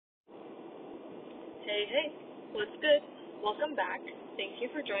Hey, what's good? Welcome back. Thank you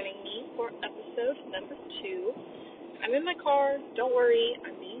for joining me for episode number 2. I'm in my car. Don't worry,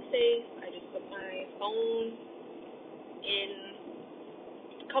 I'm being safe. I just put my phone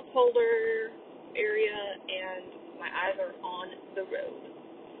in the cup holder area and my eyes are on the road.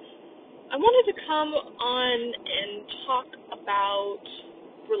 I wanted to come on and talk about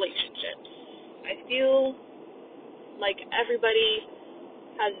relationships. I feel like everybody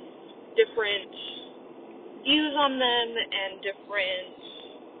has different views on them and different,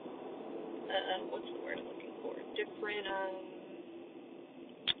 what's the word I'm looking for?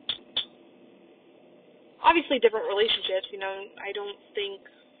 Obviously different relationships, I don't think,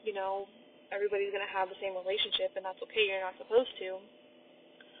 everybody's going to have the same relationship, and that's okay, you're not supposed to.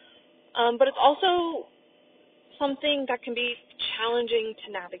 But it's also something that can be challenging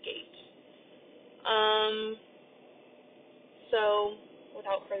to navigate. So,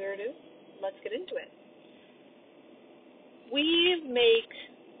 without further ado, let's get into it. We make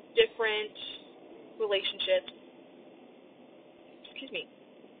different relationships,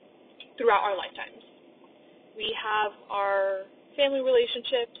 throughout our lifetimes. We have our family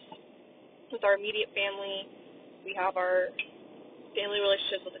relationships with our immediate family. We have our family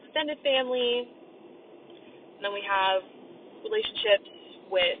relationships with extended family. And then we have relationships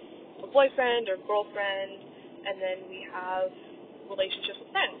with a boyfriend or girlfriend. And then we have relationships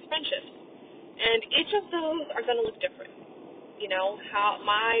with friends, friendships. And each of those are going to look different. How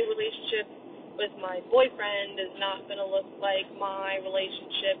my relationship with my boyfriend is not going to look like my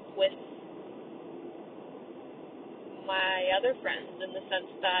relationship with my other friends, in the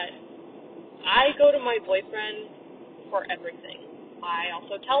sense that I go to my boyfriend for everything. I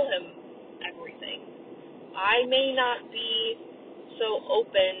also tell him everything. I may not be so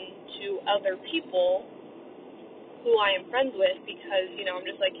open to other people who I am friends with because, I'm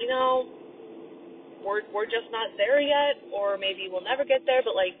just like, we're just not there yet, or maybe we'll never get there,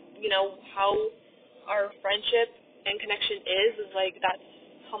 but how our friendship and connection is that's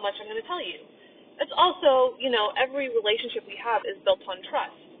how much I'm going to tell you. It's also, every relationship we have is built on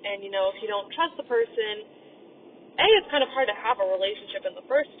trust, and if you don't trust the person, A, it's kind of hard to have a relationship in the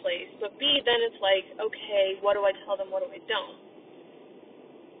first place, but B, then it's like, okay, what do I tell them, what do I don't?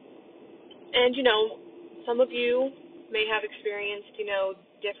 And, some of you may have experienced,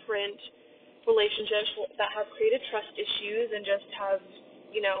 different relationships that have created trust issues and just have,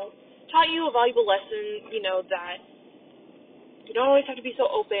 taught you a valuable lesson, that you don't always have to be so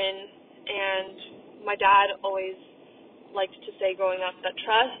open. And my dad always liked to say growing up that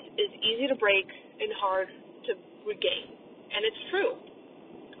trust is easy to break and hard to regain. And it's true.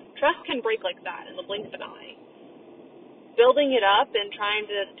 Trust can break like that in the blink of an eye. Building it up and trying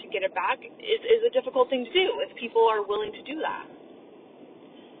to get it back is a difficult thing to do if people are willing to do that.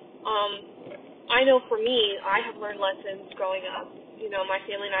 I know for me, I have learned lessons growing up. My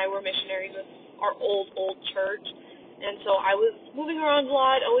family and I were missionaries with our old church, and so I was moving around a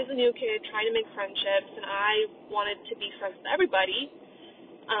lot, always a new kid, trying to make friendships, and I wanted to be friends with everybody.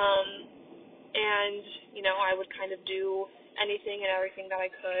 And, I would kind of do anything and everything that I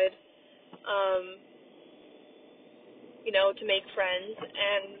could, to make friends,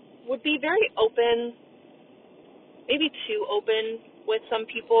 and would be very open, maybe too open with some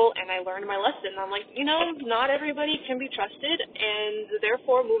people, and I learned my lesson. I'm like, not everybody can be trusted, and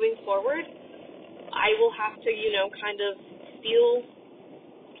therefore, moving forward, I will have to, kind of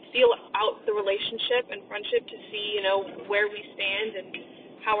feel out the relationship and friendship to see, where we stand and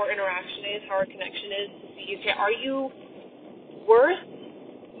how our interaction is, how our connection is, to see, okay, are you worth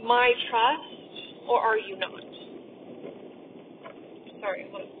my trust, or are you not? Sorry,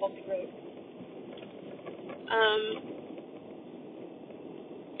 I'm on a bumpy road.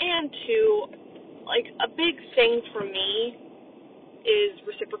 And two, a big thing for me is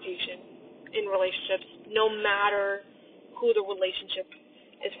reciprocation in relationships, no matter who the relationship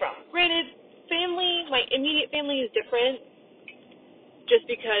is from. Granted, family, my immediate family is different, just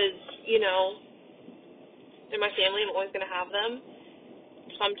because, they're my family, I'm always going to have them.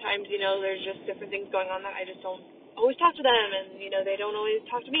 Sometimes, there's just different things going on that I just don't always talk to them, and, they don't always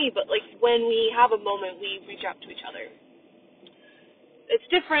talk to me, but, when we have a moment, we reach out to each other. It's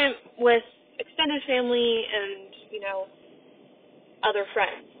different with extended family and, other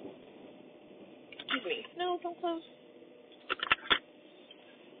friends. Excuse me. No, don't close.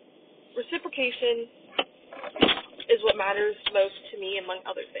 Reciprocation is what matters most to me, among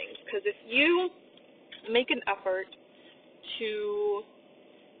other things, because if you make an effort to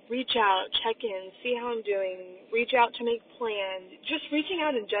reach out, check in, see how I'm doing, reach out to make plans, just reaching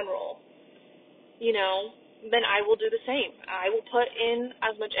out in general, then I will do the same. I will put in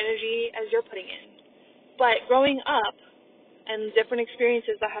as much energy as you're putting in. But growing up and different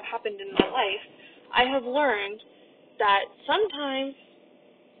experiences that have happened in my life, I have learned that sometimes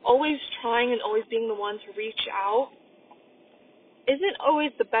always trying and always being the one to reach out isn't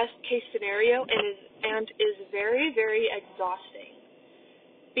always the best case scenario, and is very, very exhausting,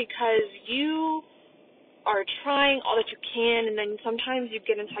 because you are trying all that you can, and then sometimes you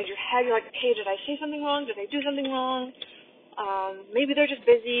get inside your head, you're like, okay, did I say something wrong? Did I do something wrong? Maybe they're just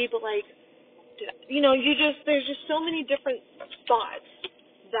busy, but like, there's just so many different thoughts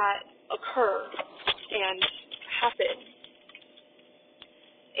that occur and happen.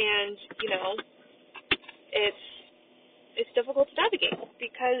 And, it's difficult to navigate,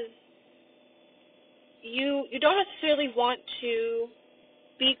 because you don't necessarily want to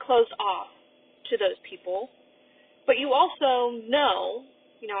be closed off to those people, but you also know,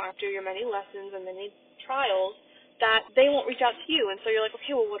 after your many lessons and many trials, that they won't reach out to you, and so you're like,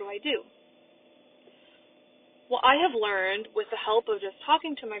 okay, well, what do I do? Well, I have learned, with the help of just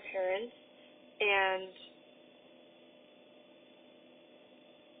talking to my parents and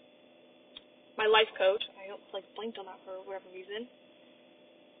my life coach, I blanked on that for whatever reason,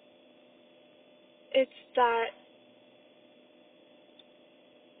 it's that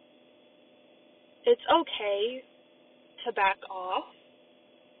it's okay to back off,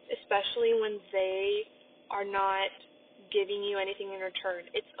 especially when they are not giving you anything in return.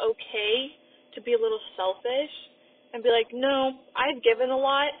 It's okay to be a little selfish and be like, no, I've given a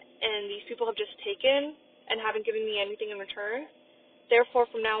lot, and these people have just taken and haven't given me anything in return. Therefore,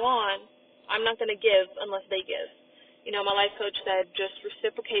 from now on, I'm not going to give unless they give. My life coach said just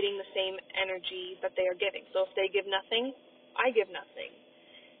reciprocating the same energy that they are giving. So if they give nothing, I give nothing.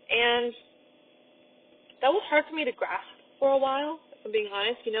 And that was hard for me to grasp for a while, if I'm being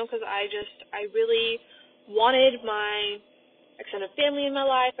honest, because I really wanted my extended family in my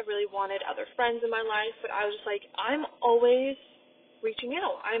life. I really wanted other friends in my life, but I was just like, I'm always reaching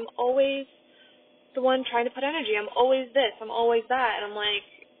out. I'm always the one trying to put energy. I'm always this. I'm always that. And I'm like,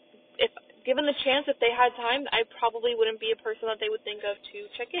 if given the chance, if they had time, I probably wouldn't be a person that they would think of to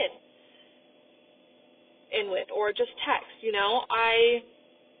check in with, or just text. I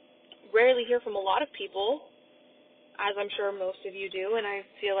rarely hear from a lot of people, as I'm sure most of you do, and I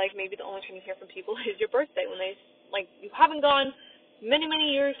feel like maybe the only time you hear from people is your birthday, when they, you haven't gone many,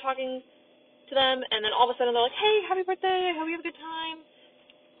 many years talking to them, and then all of a sudden they're like, hey, happy birthday, I hope you have a good time,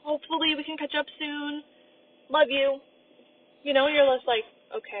 hopefully we can catch up soon, love you. You're just like,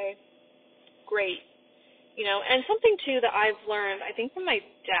 okay, great. And something, too, that I've learned, I think from my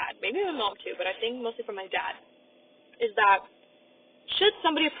dad, maybe my mom, too, but I think mostly from my dad, is that should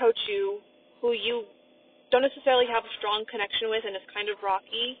somebody approach you who you don't necessarily have a strong connection with and is kind of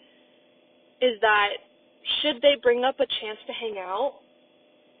rocky, is that should they bring up a chance to hang out,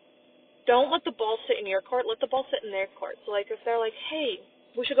 don't let the ball sit in your court, let the ball sit in their court. So, if they're like, hey,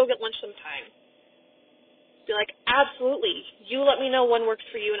 we should go get lunch sometime, be like, absolutely, you let me know when works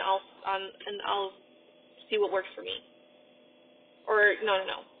for you, and I'll see what works for me. Or, no.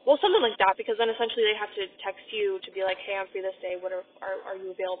 Well, something like that, because then essentially they have to text you to be like, hey, I'm free this day, what are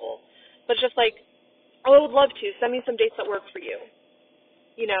you available? But it's just like, oh, I would love to, send me some dates that work for you,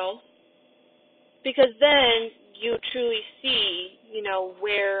 because then you truly see,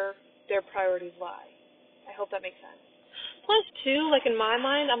 where their priorities lie. I hope that makes sense. Plus, too, in my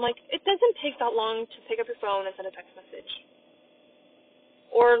mind, I'm like, it doesn't take that long to pick up your phone and send a text message.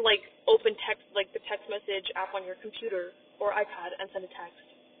 Or, open text, the text message app on your computer or iPad and send a text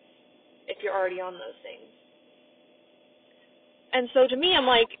if you're already on those things. And so to me, I'm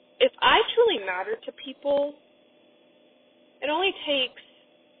like, if I truly matter to people, it only takes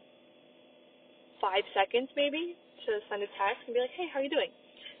 5 seconds maybe to send a text and be like, hey, how are you doing?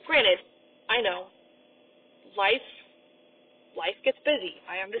 Granted, I know, life gets busy.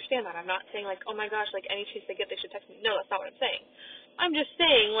 I understand that. I'm not saying oh my gosh, any chance they get, they should text me. No, that's not what I'm saying. I'm just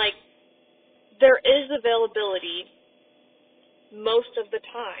saying, there is availability most of the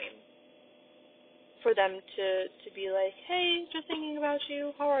time for them to be like, hey, just thinking about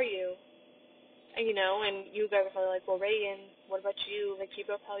you, how are you? And, and you guys are probably like, well, Reagan, what about you?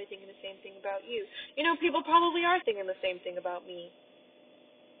 People are probably thinking the same thing about you. People probably are thinking the same thing about me.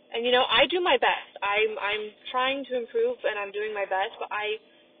 And, I do my best. I'm trying to improve, and I'm doing my best, but I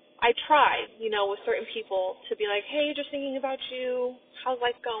try, with certain people to be like, hey, just thinking about you, how's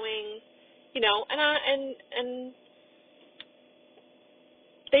life going, and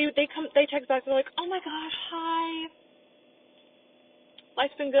they text back, they're like, oh my gosh, hi,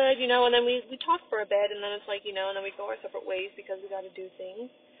 life's been good, and then we talk for a bit, and then it's like, and then we go our separate ways because we got to do things,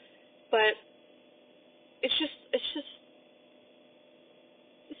 but it's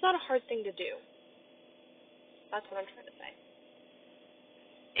not a hard thing to do. That's what I'm trying to say.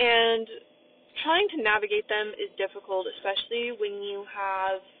 And trying to navigate them is difficult, especially when you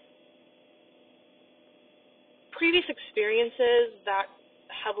have previous experiences that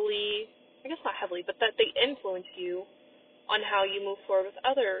heavily, I guess not heavily, but that they influence you on how you move forward with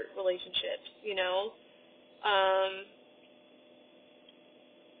other relationships, you know?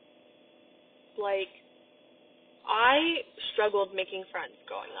 Like, I struggled making friends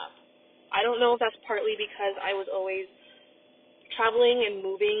growing up. I don't know if that's partly because I was always traveling and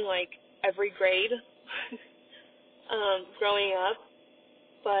moving, like, every grade growing up,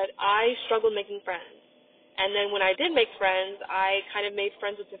 but I struggled making friends. And then when I did make friends, I kind of made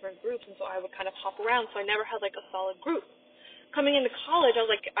friends with different groups, and so I would kind of hop around, so I never had, like, a solid group. Coming into college, I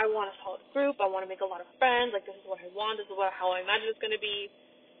was like, I want a solid group, I want to make a lot of friends, like, this is what I want, this is how I imagine it's going to be.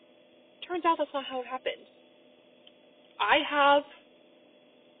 Turns out that's not how it happened. I have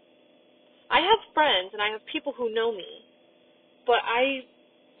friends, and I have people who know me, but I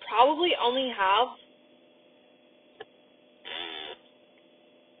probably only have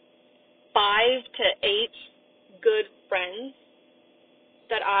 5 to 8 good friends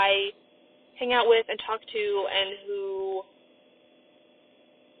that I hang out with and talk to and who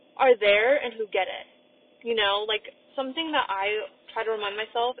are there and who get it. You know, like, something that I try to remind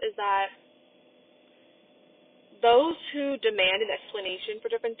myself is that those who demand an explanation for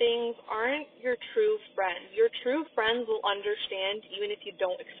different things aren't your true friends. Your true friends will understand even if you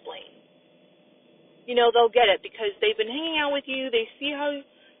don't explain. You know, they'll get it because they've been hanging out with you. They see how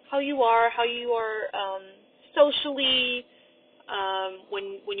you are socially,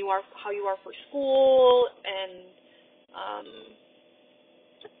 when you are how you are for school and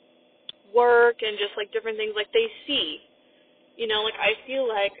work and just like different things. Like, they see. You know, like, I feel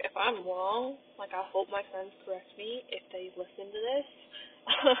like if I'm wrong, like, I hope my friends correct me if they listen to this.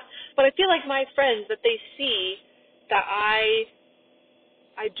 But I feel like my friends, that they see that I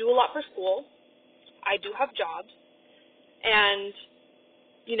do a lot for school, I do have jobs, and,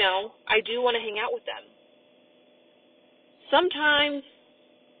 you know, I do want to hang out with them. Sometimes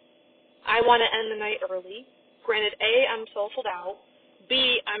I want to end the night early. Granted, A, I'm socialed out.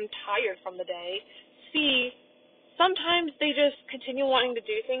 B, I'm tired from the day. C, sometimes they just continue wanting to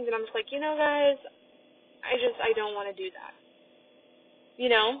do things, and I'm just like, you know, guys, I don't want to do that. You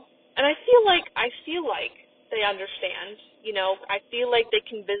know? And I feel like they understand. You know, I feel like they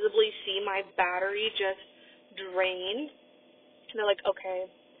can visibly see my battery just drain. And they're like, okay,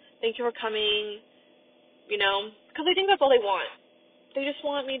 thank you for coming, you know? Because I think that's all they want. They just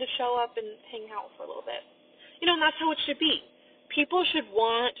want me to show up and hang out for a little bit. You know, and that's how it should be. People should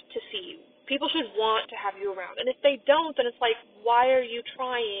want to see you. People should want to have you around. And if they don't, then it's like, why are you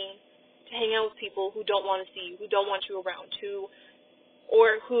trying to hang out with people who don't want to see you, who don't want you around,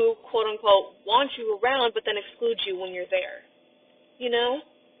 or who, quote-unquote, want you around but then exclude you when you're there, you know?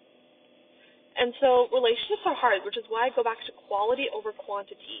 And so relationships are hard, which is why I go back to quality over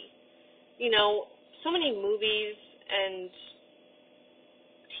quantity. You know, so many movies and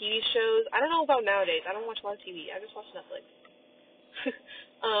TV shows. I don't know about nowadays. I don't watch a lot of TV. I just watch Netflix.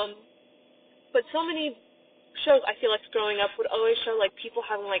 But so many shows, I feel like, growing up would always show, like, people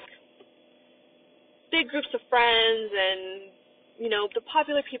having, like, big groups of friends and, you know, the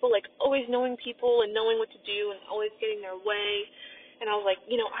popular people, like, always knowing people and knowing what to do and always getting their way. And I was like,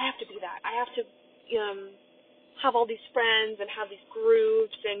 you know, I have to be that. I have to have all these friends and have these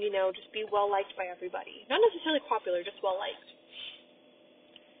groups and, you know, just be well-liked by everybody. Not necessarily popular, just well-liked.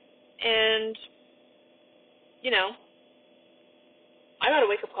 And, you know, I got a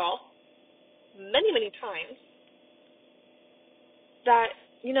wake-up call many, many times that,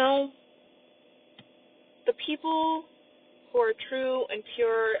 you know, the people who are true and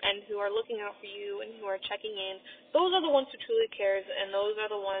pure and who are looking out for you and who are checking in, those are the ones who truly cares, and those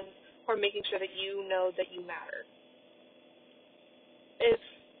are the ones who are making sure that you know that you matter. If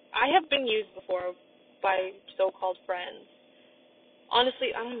I have been used before by so-called friends,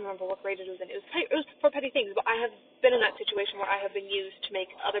 honestly, I don't remember what grade it was in. It was for petty things, but I have been in that situation where I have been used to make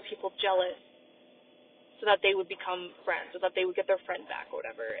other people jealous so that they would become friends, so that they would get their friend back or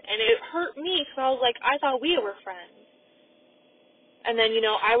whatever. And it hurt me because I was like, I thought we were friends. And then, you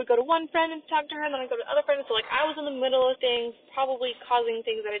know, I would go to one friend and talk to her, and then I'd go to other friends. So, like, I was in the middle of things, probably causing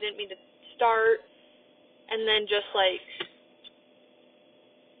things that I didn't mean to start. And then just, like,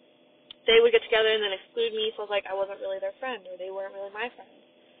 they would get together and then exclude me. So I was like, I wasn't really their friend, or they weren't really my friends.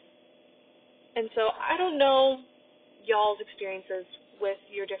 And so I don't know y'all's experiences with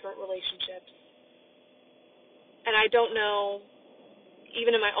your different relationships. And I don't know,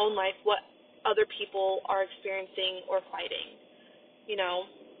 even in my own life, what other people are experiencing or fighting. You know,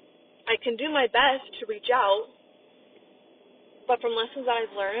 I can do my best to reach out But from lessons that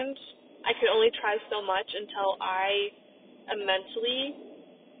I've learned, I can only try so much until I am mentally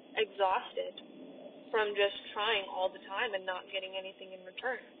exhausted from just trying all the time and not getting anything in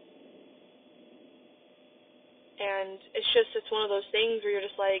return. And it's one of those things where you're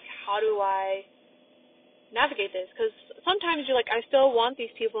just like, how do I navigate this? Because sometimes you're like, I still want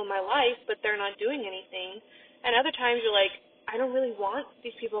these people in my life, but they're not doing anything. And other times you're like, I don't really want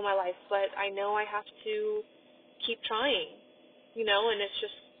these people in my life, but I know I have to keep trying, and it's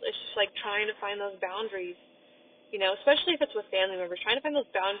just like trying to find those boundaries, especially if it's with family members, trying to find those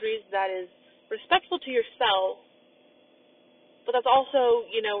boundaries that is respectful to yourself, but that's also,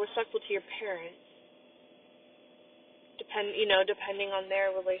 respectful to your parents. Depending on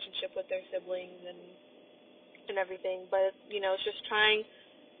their relationship with their siblings and everything. But, it's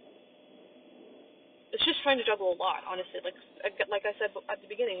just trying to juggle a lot, honestly. Like I said at the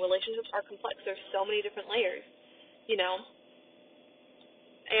beginning, relationships are complex. There's so many different layers,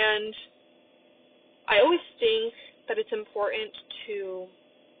 And I always think that it's important to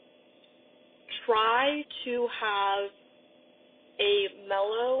try to have a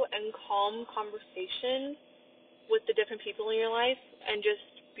mellow and calm conversation with the different people in your life and just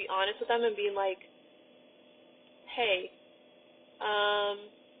be honest with them and be like, hey,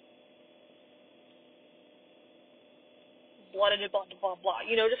 blah, blah, blah, blah, blah,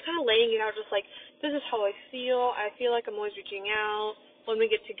 just kind of laying it out, just like, this is how I feel like I'm always reaching out, when we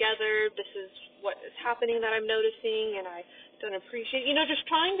get together, this is what is happening that I'm noticing, and I don't appreciate, just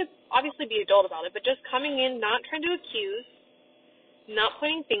trying to obviously be adult about it, but just coming in, not trying to accuse, not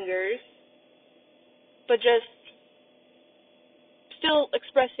pointing fingers, but just still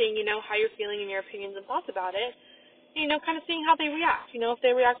expressing, how you're feeling and your opinions and thoughts about it, kind of seeing how they react. If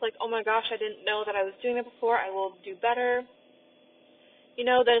they react like, oh my gosh, I didn't know that I was doing it before, I will do better,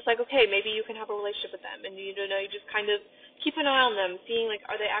 then it's like, okay, maybe you can have a relationship with them, and you just kind of keep an eye on them, seeing like,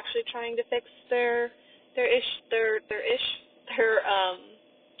 are they actually trying to fix their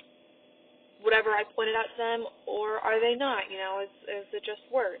whatever I pointed out to them, or are they not? Is it just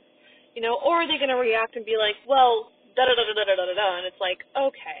words? Or are they going to react and be like, well, da-da-da-da-da-da-da-da, and it's like,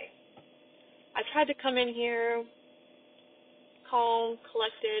 okay, I tried to come in here calm,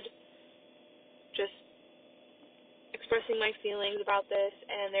 collected, just expressing my feelings about this,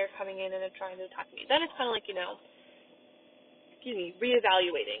 and they're coming in and they're trying to attack me. Then it's kind of like,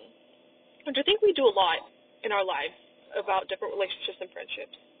 reevaluating, which I think we do a lot in our lives about different relationships and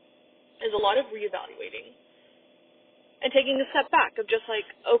friendships, is a lot of reevaluating and taking a step back of just like,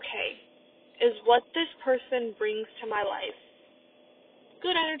 okay, is what this person brings to my life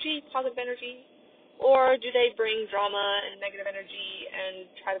good energy, positive energy, or do they bring drama and negative energy and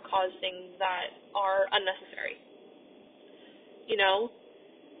try to cause things that are unnecessary?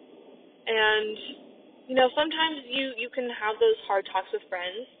 And, sometimes you can have those hard talks with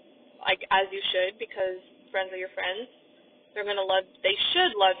friends, like, as you should, because friends are your friends. They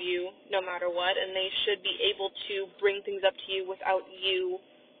should love you no matter what, and they should be able to bring things up to you without you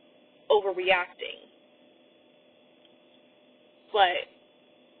overreacting. But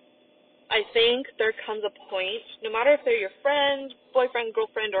I think there comes a point, no matter if they're your friend, boyfriend,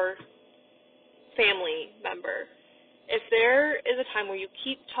 girlfriend, or family member, if there is a time where you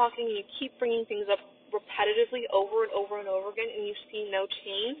keep talking and you keep bringing things up repetitively over and over and over again and you see no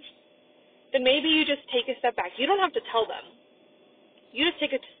change, then maybe you just take a step back. You don't have to tell them. You just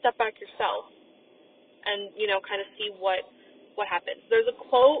take a step back yourself and, kind of see what happens. There's a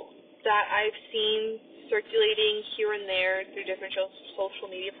quote that I've seen circulating here and there through different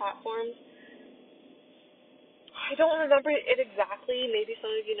social media platforms. I don't remember it exactly. Maybe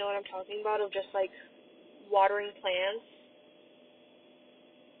some of you know what I'm talking about, of just like watering plants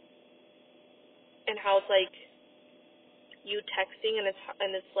and how it's like you texting and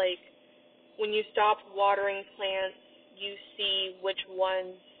it's like when you stop watering plants, you see which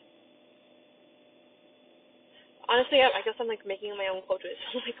ones. Honestly, I guess I'm like making my own quote to it.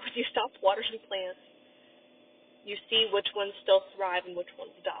 So like when you stop watering plants, you see which ones still thrive and which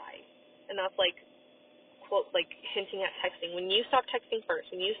ones die. And that's like, quote, like hinting at texting. When you stop texting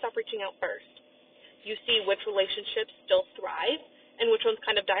first, when you stop reaching out first, you see which relationships still thrive and which ones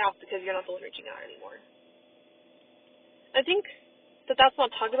kind of die off because you're not the one reaching out anymore. I think that that's not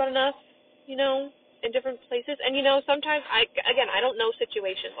talked about enough, in different places. And, sometimes, I don't know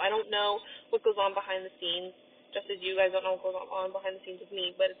situations. I don't know what goes on behind the scenes, just as you guys don't know what goes on behind the scenes with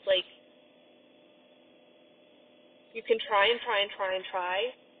me. But it's like, you can try and try and try and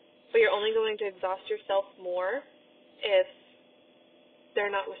try, but you're only going to exhaust yourself more if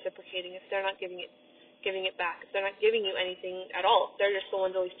they're not reciprocating, if they're not giving it back, if they're not giving you anything at all. They're just the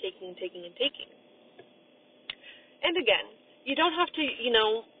ones always taking and taking and taking. And again, you don't have to,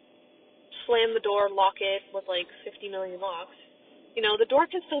 slam the door, lock it with like 50 million locks. The door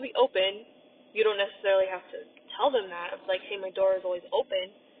can still be open. You don't necessarily have to tell them that. It's like, hey, my door is always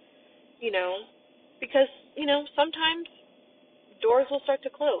open, because, sometimes doors will start to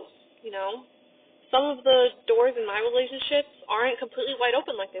close, Some of the doors in my relationships aren't completely wide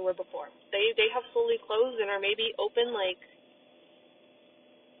open like they were before. They have slowly closed and are maybe open like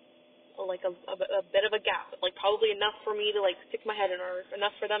a bit of a gap, like probably enough for me to like stick my head in, or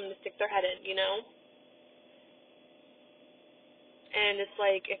enough for them to stick their head in, And it's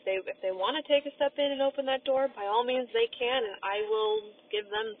like, if they want to take a step in and open that door, by all means they can, and I will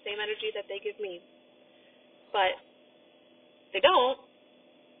give them the same energy that they give me. But if they don't,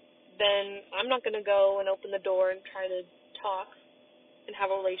 then I'm not going to go and open the door and try to talk and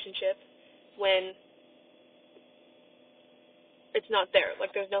have a relationship when it's not there.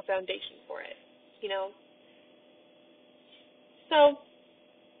 Like, there's no foundation for it, So,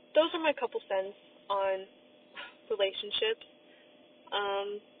 those are my couple cents on relationships.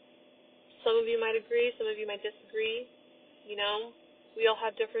 Some of you might agree, some of you might disagree, We all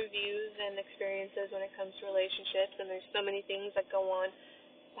have different views and experiences when it comes to relationships, and there's so many things that go on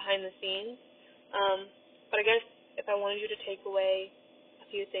behind the scenes. But I guess if I wanted you to take away a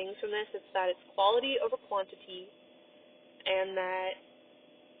few things from this, it's that it's quality over quantity, and that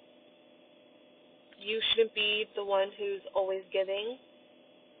you shouldn't be the one who's always giving,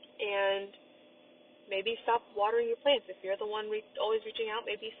 and maybe stop watering your plants. If you're the one always reaching out,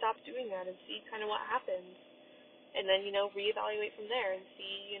 maybe stop doing that and see kind of what happens. And then, reevaluate from there and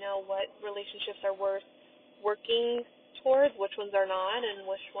see, what relationships are worth working towards, which ones are not, and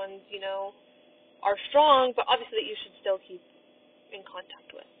which ones, are strong, but obviously that you should still keep in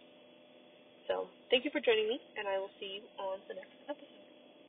contact with. So, thank you for joining me, and I will see you on the next episode.